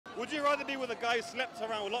Would you rather be with a guy who slept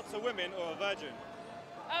around with lots of women or a virgin?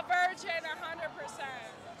 A virgin, 100%.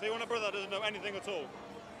 So you want a brother that doesn't know anything at all?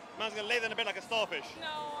 Man's gonna lay there in a bed like a starfish.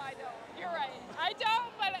 No, I don't. You're right. I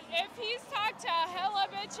don't, but if he's talked to hella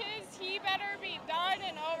bitches, he better be done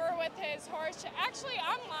and over with his horse shit. Actually,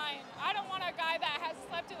 I'm lying. I don't want a guy that has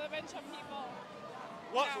slept with a bunch of people.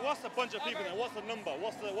 What's a bunch of people then? What's the number?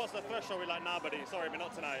 What's the threshold we're like, nah buddy, sorry but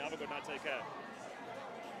not tonight, have a good night, take care.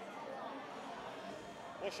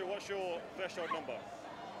 What's your threshold number?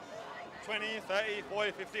 20, 30,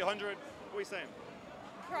 40, 50, 100? What are you saying?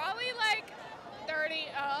 Probably like 30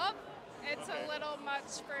 up. It's Okay. a little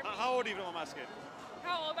much for me. How old are you, if I'm asking?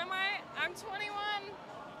 How old am I? I'm 21.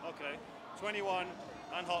 Okay, 21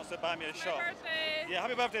 and hot, so buy me a shot. My birthday. Yeah,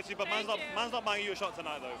 happy birthday to you, but Thank you. man's not buying you a shot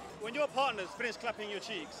tonight though. When your partner's finished clapping your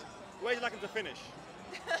cheeks, where do you like him to finish?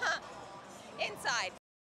 Inside.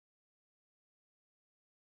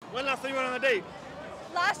 When last time you went on a date?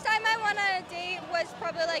 Last time I went on a date was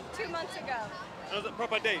probably like 2 months ago. And was it a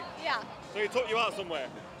proper date? Yeah, So he took you out somewhere?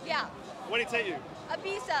 yeah. Where did he take you?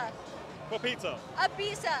 Ibiza. For pizza?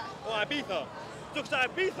 Ibiza. Oh, Ibiza? Took you to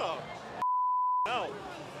Ibiza? Hell.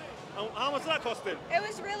 And how much did that cost him? It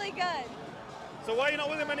was really good. So why are you not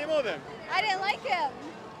with him anymore then? I didn't like him.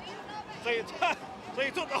 So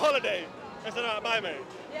you took the holiday and said, alright, bye mate.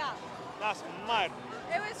 Yeah. That's mad.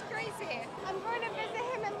 It was crazy. I'm going to visit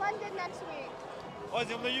him in London next week. Oh, is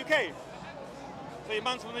he from the UK? So your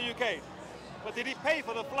man's from the UK? But did he pay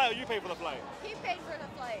for the flight or you pay for the flight? He paid for the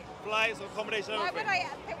flight. Flights, accommodation, Why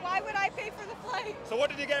everything. why would I pay for the flight? So what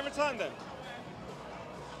did you get in return then?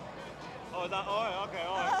 Oh, is that, oh, okay,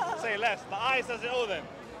 all right. Say less. The eye says it all then.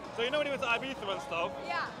 So you know when he went to Ibiza and stuff,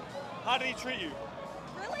 Yeah. how did he treat you?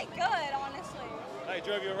 Really good, honestly. Like, he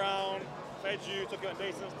drove you around, fed you, took you on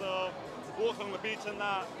dates and stuff, walked along the beach and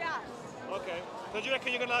that? Yeah. Okay. So do you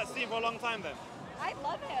reckon you're gonna see him for a long time then? I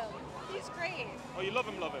love him. He's great. Oh, you love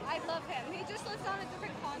him, love him? I love him. He just lives on a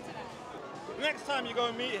different continent. The next time you go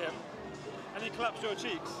and meet him, and he claps your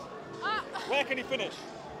cheeks, where can he finish?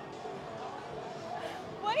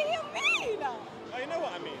 What do you mean? Oh, you know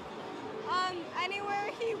what I mean.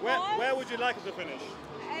 Anywhere he wants. Where would you like him to finish?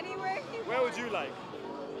 Anywhere he wants. Where would you like?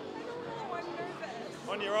 Oh, I'm nervous.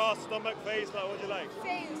 On your ass, stomach, face, like what do you like?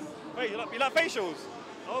 Face. Face, you like facials?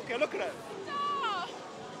 Okay, look at that. Stop.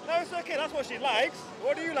 No, it's okay, that's what she likes.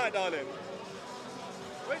 What do you like, darling?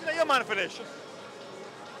 Where do you let your man finish?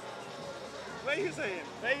 What are you saying?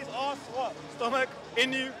 Face, ass, what? Stomach,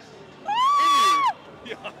 in you? In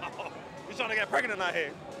you? You're trying to get pregnant out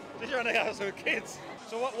here. You're trying to have some kids.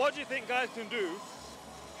 So what do you think guys can do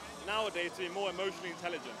nowadays to be more emotionally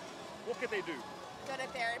intelligent? What could they do? Go to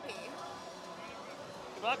therapy.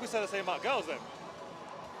 But like we said the same about girls then.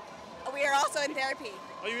 We are also in therapy.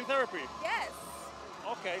 Are you in therapy? Yes.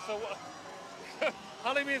 Okay, so what? How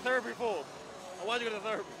long have you been in therapy for? And why'd you go to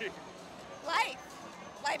therapy? Life.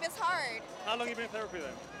 Life is hard. How long have you been in therapy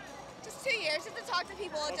then? Just 2 years, just to talk to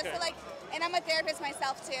people, just Okay. to like, and I'm a therapist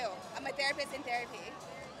myself too. I'm a therapist in therapy.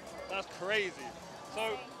 That's crazy.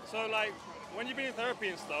 So like, when you've been in therapy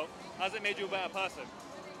and stuff, has it made you a better person?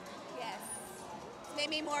 Yes. It's made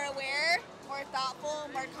me more aware, more thoughtful,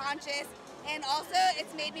 more conscious, and also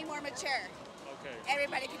it's made me more mature. Okay.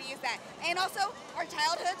 Everybody could use that. And also, our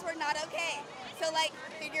childhoods were not okay. So like,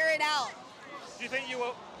 figure it out. Do you think you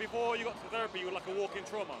were, before you got to therapy, you were like a walking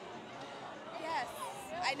trauma? Yes.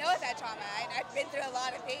 I know it's that trauma. I've been through a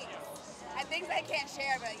lot of things. And things I can't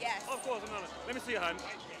share, but yes. Of course, no. Let me see your hand.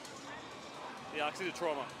 Yeah, I can see the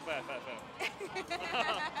trauma. Fair.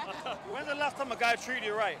 When's the last time a guy treated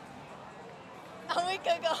you right? A week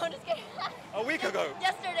ago, I'm just kidding. A week ago?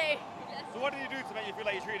 Yesterday. So what did he do to make you feel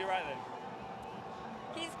like you treated you right then?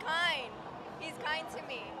 He's kind. He's kind to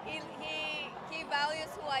me. He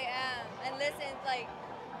values who I am and listens. Like,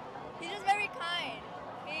 he's just very kind.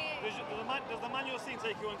 Does the man you're seeing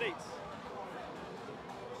take you on dates?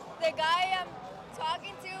 The guy I'm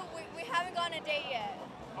talking to, we haven't gone a date yet.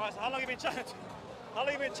 All right. So how long have you been chatting to? How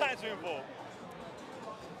long have you been chatting to him for?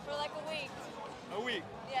 For like a week. A week.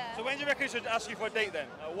 Yeah. So when do you reckon he should ask you for a date then?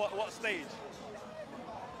 At what stage?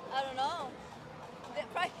 I don't know.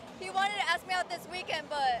 He wanted to ask me out this weekend,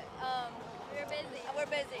 but we're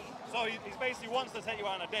busy. So he basically wants to take you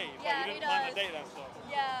out on a date, but Yeah, you he didn't plan does. a date and stuff.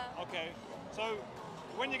 Yeah. Okay. So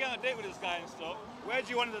when you get on a date with this guy and stuff, where do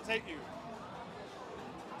you want him to take you?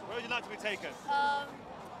 Where would you like to be taken?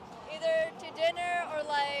 Either to dinner or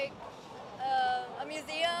like a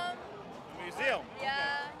museum. A museum?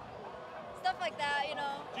 Yeah. Stuff like that, you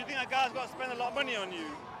know. Do you think a guy's got to spend a lot of money on you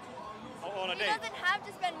on a He date? doesn't have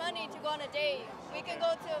to spend money to go on a date. We can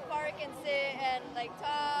go to a park and sit and like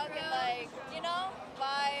talk and like, you know.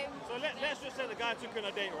 vibe. So let's just say the guy took you on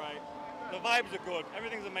a date, right? The vibes are good,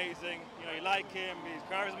 everything's amazing. You know, you like him, he's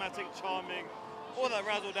charismatic, charming, all that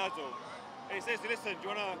razzle dazzle. And he says to you, listen, do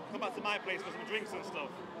you want to come back to my place for some drinks and stuff?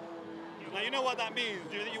 Now you know what that means.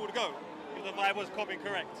 Do you think you would go if the vibe was coming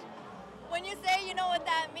correct? When you say you know what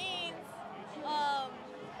that means,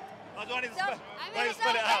 Do I need to there's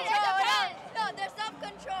spell it out? No, there's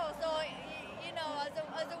self-control. So, you know, as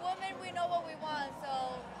a woman, we know what we want.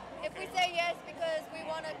 So, if we say yes because we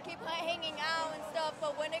want to keep hanging out and stuff,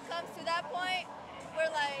 but when it comes to that point, we're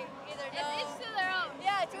like either no. It's each to their own.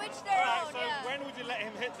 Yeah, to each their All right, own. so Yeah. when would you let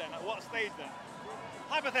him hit then? At what stage then?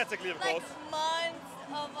 Hypothetically, of Like course. months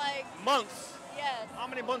of like Months? yes, How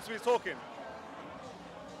many months are we talking?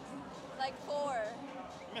 like 4.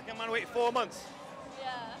 You make a man wait 4 months.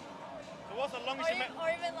 Yeah. So what's the longest you made? Or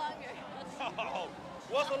even longer. Oh,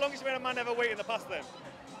 what's the longest you made a man ever wait in the past then?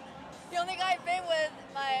 The only guy I've been with,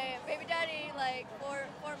 my baby daddy, like 4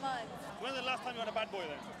 months. When's the last time you had a bad boy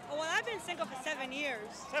then? Well, I've been single for 7 years.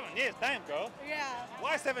 7 years, damn girl. Yeah.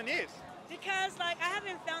 Why 7 years? Because like I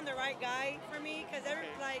haven't found the right guy for me because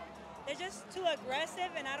like they're just too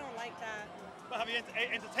aggressive and I don't like that. But have you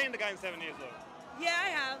entertained the guy in 7 years though? Yeah, I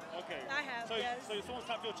have. Okay. I have. So, Yes. so someone's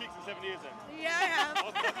tapped your cheeks in 7 years then? Yeah, I have.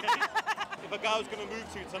 Okay. If a guy was going to move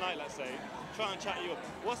to you tonight, let's say, try and chat you up,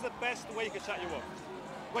 what's the best way you could chat you up?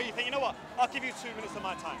 Where you think, you know what, I'll give you 2 minutes of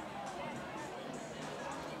my time.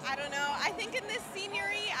 I don't know. I think in this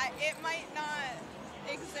scenery, it might not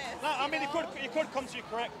exist. No, I mean, you know? he could come to you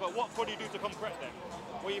correct, but what could he do to come correct then?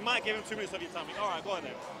 Well, you might give him 2 minutes of your time. All right, go on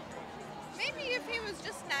then. Maybe if he was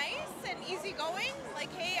just nice and easygoing, like,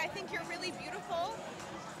 hey, I think you're really beautiful.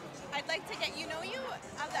 I'd like to get know you.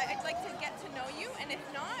 I'd like to get to know you, and if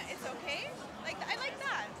not, it's okay. Like, I like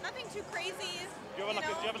that. Nothing too crazy. Do you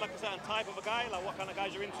have like a certain type of a guy? Like what kind of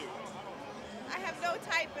guys you're into? I have no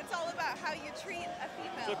type. It's all about how you treat a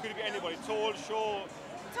female. So could it be anybody? Tall, short,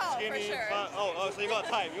 Tall, skinny, for sure. fat? Oh, so you got a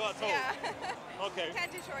type. You got a tall. Yeah. Okay.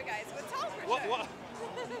 Can't do short guys, but tall for What, sure.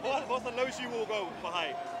 what's the lowest you will go for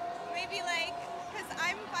height? Maybe like, because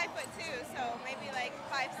I'm 5'2", so maybe like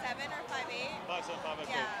 5'7" or 5'8". 5'7", 5'8".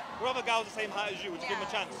 Okay. Yeah. What other guys the same height as you? Would you give him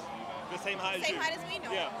a Yeah. chance? The same height as Same you? height as me?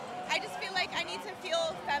 No. Yeah. I just feel like I need to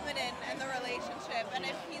feel feminine in the relationship, and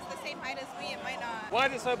if he's the same height as me, it might not. Why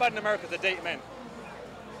is it so bad in America to date men?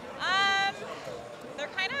 They're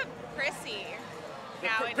kind of prissy They're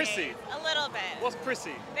nowadays. prissy? A little bit. What's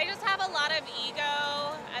prissy? They just have a lot of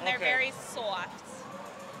ego, and they're Okay. very soft.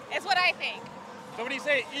 Is what I think. So when you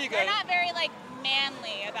say ego, They're not very like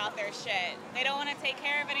manly about their shit. They don't want to take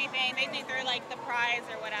care of anything. They think they're like the prize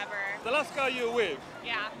or whatever. the last guy you were with,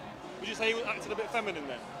 Yeah, would you say he was acting a bit feminine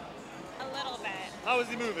then? a little bit. How was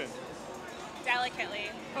he moving?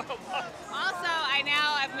 Delicately. Also,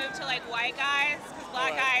 I've moved to like white guys, because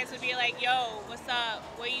black Alright. guys would be like, yo, what's up?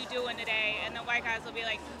 What are you doing today? And the white guys will be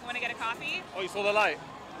like, you want to get a coffee? Oh, you saw the light?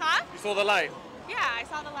 Huh? You saw the light? Yeah, I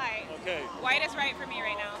saw the light. Okay. White is right for me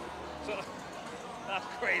right now. So, that's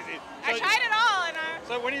crazy. I tried it all, and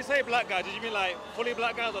So when you say black guy, did you mean like fully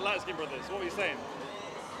black guys or light skinned brothers? What were you saying?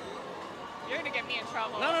 you're gonna get me in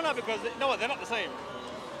trouble. No, because they're not the same.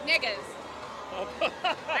 Niggas. Oh.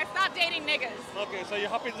 I stopped dating niggas. Okay, so you're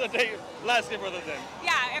happy to date light skinned brothers then?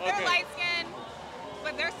 Yeah, if they're Okay. light skinned,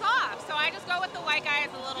 but they're soft, so I just go with the white guys,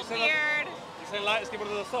 a little You said weird. You saying light skinned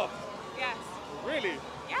brothers are soft? Yes. Really?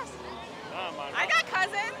 Yes. Nah, man. I got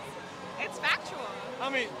cousins. It's factual. I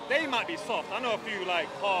mean, they might be soft. I know a few like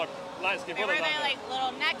hard light skinned They wear brothers their out like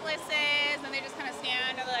little necklaces, and they just kind of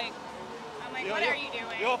stand and like, I'm like, what are you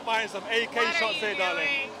doing? You're firing some AK What are shots you here, darling.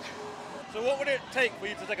 doing? So what would it take for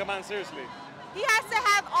you to take a man seriously? He has to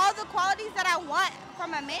have all the qualities that I want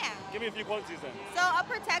from a man. Give me a few qualities then. So a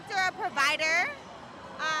protector, a provider,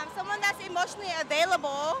 someone that's emotionally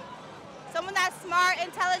available, someone that's smart,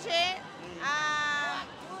 intelligent,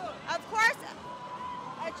 of course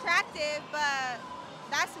attractive, but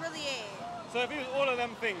that's really it. So if he was all of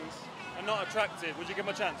them things and not attractive, would you give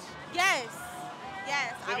him a chance? Yes,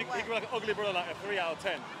 yes, So I if he would. could be like an ugly brother, like a 3 out of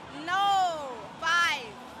 10. No, 5,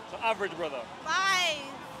 So average brother. 5,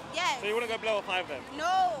 yes. So you wouldn't go below a 5 then?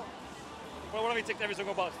 No, Well, what if he ticked every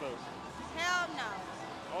single box though? hell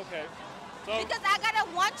no. Okay. So Because I gotta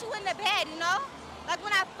want you in the bed, you know? Like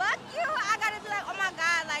when I fuck you, I gotta be like, oh my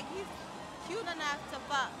God, like he's cute enough to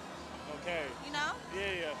fuck, okay. you know?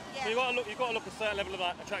 Yeah. Yeah. So you gotta look a certain level of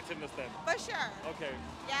like, attractiveness then. For sure, Okay.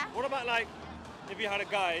 yeah? What about like if you had a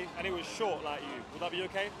guy and he was short like you? Would that be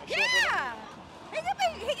okay? A short brother? Yeah!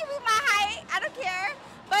 He can be my height, I don't care.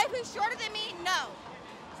 But if he's shorter than me, no.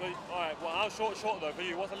 So all right. Well, how short though for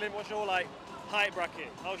you? What's the limit? What's your like height bracket?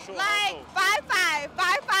 How short? Like how tall?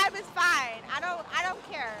 5'5", 5'5" is fine. I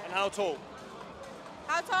don't care. And how tall?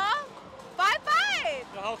 How tall? 5'5".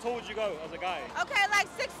 So how tall would you go as a guy? Okay, like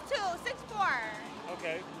 6'2", 6'4".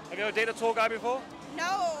 Okay. Have you ever dated a tall guy before?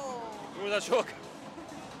 No. Who was that short guy?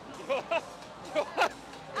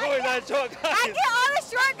 Who was that short guy? I get all the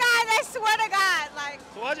short guys, I swear to God. Like,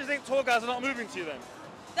 So why do you think tall guys are not moving to you then?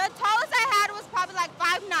 the tallest I had was probably like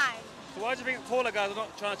 5'9". So why do you think taller guys are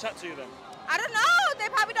not trying to chat to you then? I don't know. They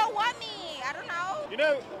probably don't want me. I don't know. You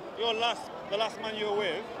know, the last man you were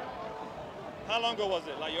with, how long ago was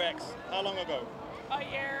it? Like your ex? How long ago? A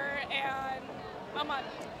year and a month.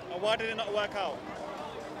 And why did it not work out?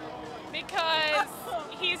 Because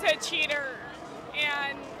he's a cheater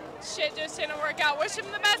and shit just didn't work out. Wish him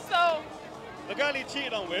the best though. The girl he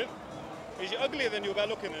cheated on with, is she uglier than you or better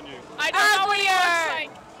looking than you? I don't know what he looks Uglier.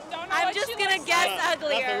 like. Don't know I'm what just she gonna looks guess like.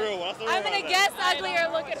 uglier. That's the real one. That's the real I'm one gonna there. guess I don't uglier.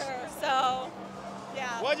 know Look what at she her. looks So,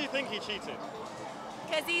 yeah. Why do you think he cheated?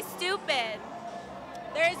 Because he's stupid.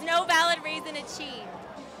 There is no valid reason to cheat.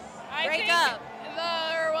 I Break think up.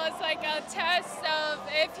 there was like a test of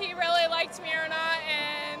if he really liked me or not,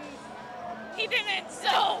 and he didn't,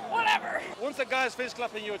 so whatever. Once a guy's finished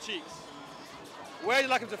clapping your cheeks, where would you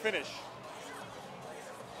like him to finish?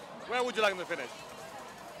 Where would you like him to finish?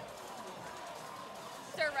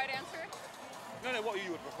 Is there a right answer? No, what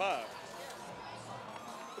you would prefer.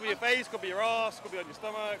 Could be your face, could be your ass, could be on your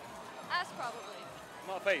stomach. Ass probably.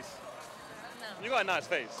 Not a face. No. You got a nice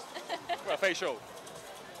face. You got a facial.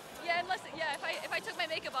 Yeah, unless if I took my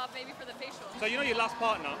makeup off, maybe for the facial. So you know your last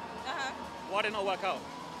partner, Uh-huh. why did it not work out?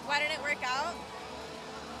 Why didn't it work out?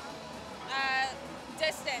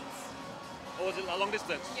 Distance. Or was it like long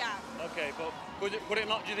distance? Yeah. Okay, but could it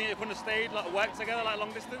not, do you think it couldn't have stayed, like worked together like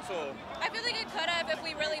long distance or? I feel like it could have if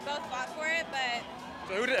we really both fought for it, but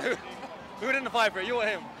So who didn't fight for it, you or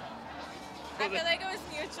him? I feel like it was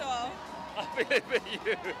mutual. I feel it for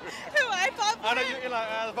you. Who I fought for? I know you're like,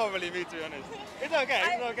 that's probably me to be honest. It's okay,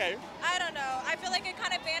 it's okay. I don't know. I feel like it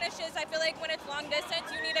kind of vanishes. I feel like when it's long distance,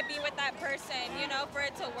 you need to be with that person, you know, for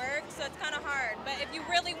it to work. So it's kind of hard. But if you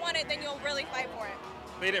really want it, then you'll really fight for it.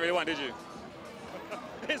 But you didn't really want, did you?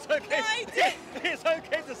 It's okay. No, I did. It's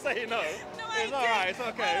okay to say no. No, I It's alright, did. it's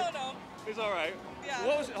okay. I don't know. It's alright. Yeah.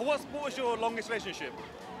 What was your longest relationship?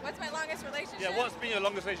 What's my longest relationship? Yeah, what's been your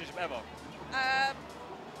longest relationship ever?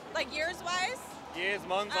 Like years-wise? Years,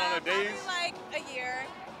 months, I don't know, days? Probably like a year.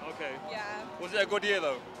 Okay. Yeah. Was it a good year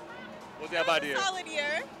though? Was it a bad It year? was a solid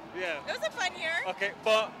year. Yeah. It was a fun year. Okay,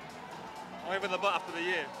 but I'm even the but after the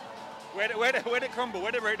year. Where did it crumble?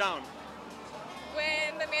 Where did it break down?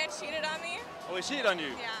 When the man cheated on me. Oh, he cheated on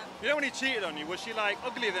you? Yeah. You know when he cheated on you, was she like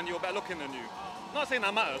uglier than you or better looking than you? Not saying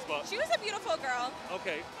that matters, but She was a beautiful girl,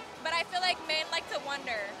 okay. but I feel like men like to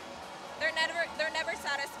wonder. They're never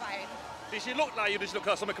satisfied. Did she look like you? Did she look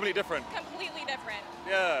like something completely different? Completely different.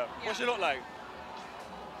 Yeah. Yeah. What she look like?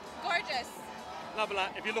 Gorgeous. No, but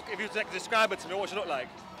like, if you describe her to me, what she look like?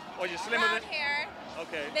 Or you slimmer Brown than? hair,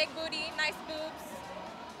 Okay. big booty, nice boobs.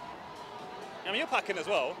 I mean, you're packing as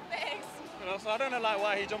well. Thanks. You know, so I don't know like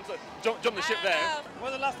why he jumped the ship I don't there. know.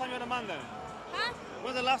 When's the last time you had a man then? Huh?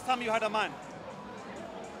 When's the last time you had a man?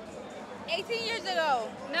 18 years ago.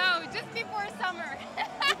 No, just before summer.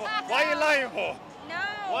 Why are you lying for? No.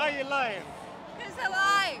 Why are you lying? It's a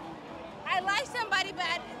lie. I like somebody,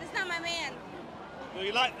 but it's not my man. Well,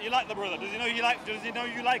 you like the brother. Does he know you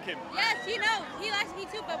like him? Yes, he knows. He likes me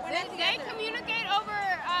too, but we're not They together. communicate over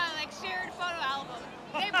like shared photo albums.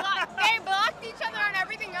 They blocked each other on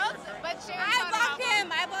everything else, but shared I photo blocked albums. him.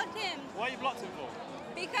 I blocked him Why you blocked him for?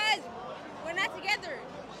 because we're not together.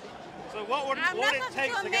 So what would I'm it not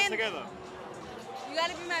take talking to to a get man. together? You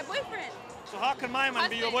gotta be my boyfriend, So how can my man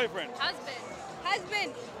be your boyfriend? Husband.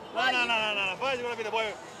 husband. No. First you gotta be the boy.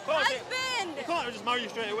 Husband. You can't just marry you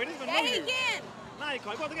straight away. He doesn't even Yeah, know he you. can. No, you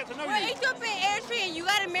can't. You got to get to know We're you. Ethiopian Eritrean. You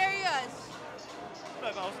gotta marry us. No,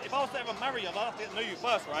 if I was to ever marry you, I'd have to get to know you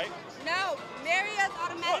first, right? No, marry us What?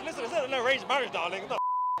 automatically. Listen, it's not an arranged marriage, darling. What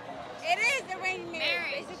It is arranged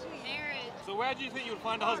marriage, Marriage. basically. Marriage. So where do you think you would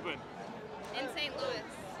find a husband? In St. Louis.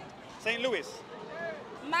 St. Louis.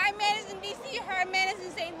 My man is in DC. Her man is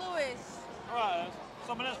in St. Louis. All right.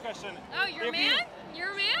 Someone else question. Oh, your If you- man?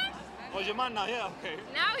 Your man? Oh, your man now? Yeah. Okay.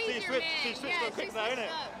 Now he's See, your switch, man. See, switch Yeah, real quick she now, switched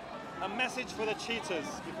innit? up. A message for the cheaters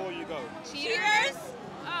before you go. Cheaters?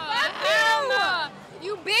 Oh, hell no.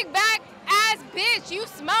 You big back ass bitch. You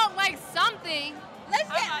smell like something. Listen,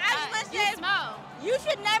 How about I just that? want to You say, smell. you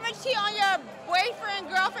should never cheat on your boyfriend,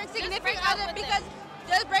 girlfriend, significant break up other with because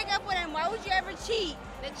just break up with him. Why would you ever cheat?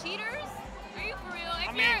 The cheaters? Are you for real?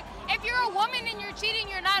 I If you're a woman and you're cheating,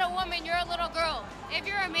 you're not a woman. You're a little girl. If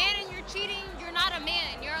you're a man and you're cheating, you're not a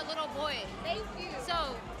man. You're a little boy. Thank you.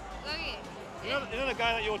 So, okay. You know the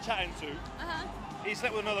guy that you're chatting to, Uh-huh. he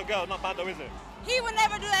slept with another girl. Not bad though, is it? He would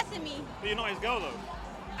never do that to me. But you're not his girl though.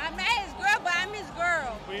 I'm not his girl, but I'm his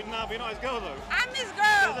girl. But you're not his girl though. I'm his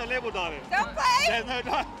girl. There's no label, darling. Don't play. There's no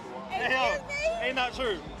darling. Excuse me? Ain't that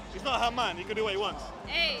true? He's not her man. He can do what he wants.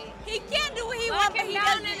 Hey, He can do what he lock wants, but him he down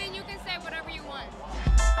doesn't. and